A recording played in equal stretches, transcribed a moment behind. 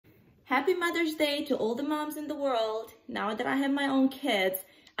Happy Mother's Day to all the moms in the world. Now that I have my own kids,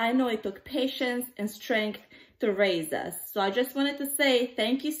 I know it took patience and strength to raise us. So I just wanted to say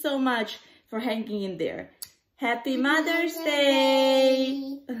thank you so much for hanging in there. Happy Mother's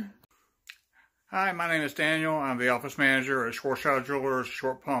Day! Hi, my name is Daniel. I'm the office manager at Schwarzschild Jewelers,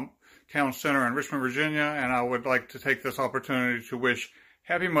 Short Pump Town Center in Richmond, Virginia, and I would like to take this opportunity to wish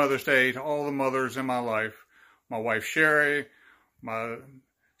Happy Mother's Day to all the mothers in my life. My wife Sherry, my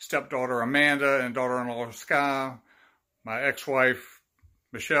stepdaughter Amanda, and daughter-in-law Sky, my ex-wife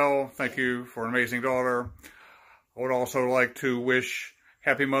Michelle. Thank you for an amazing daughter. I would also like to wish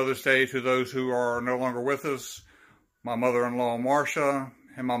Happy Mother's Day to those who are no longer with us, my mother-in-law Marcia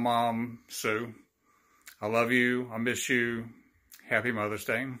and my mom Sue. I love you. I miss you. Happy Mother's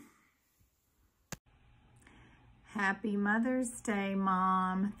Day. Happy Mother's Day,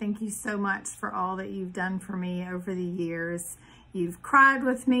 Mom. Thank you so much for all that you've done for me over the years. You've cried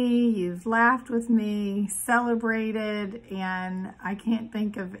with me, you've laughed with me, celebrated, and I can't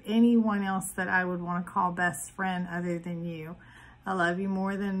think of anyone else that I would want to call best friend other than you. I love you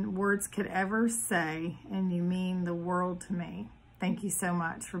more than words could ever say, and you mean the world to me. Thank you so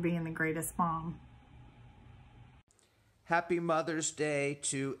much for being the greatest mom. Happy Mother's Day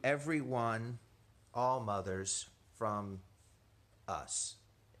to everyone, all mothers, from us.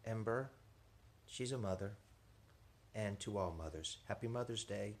 Ember, she's a mother. And to all mothers, Happy Mother's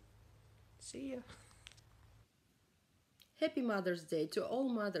Day. See ya. Happy Mother's Day to all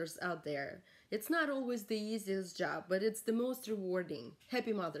mothers out there. It's not always the easiest job, but it's the most rewarding.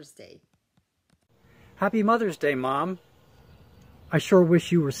 Happy Mother's Day. Happy Mother's Day, Mom. I sure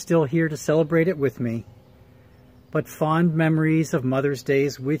wish you were still here to celebrate it with me. But fond memories of Mother's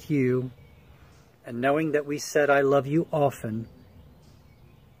Days with you, and knowing that we said I love you often,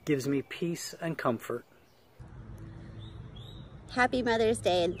 gives me peace and comfort. Happy Mother's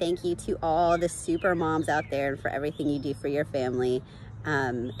Day, and thank you to all the super moms out there and for everything you do for your family.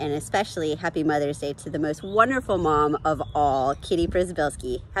 And especially Happy Mother's Day to the most wonderful mom of all, Kitty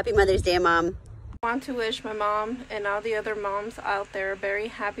Przybylski. Happy Mother's Day, Mom. I want to wish my mom and all the other moms out there a very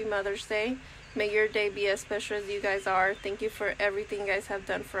happy Mother's Day. May your day be as special as you guys are. Thank you for everything you guys have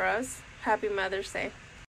done for us. Happy Mother's Day.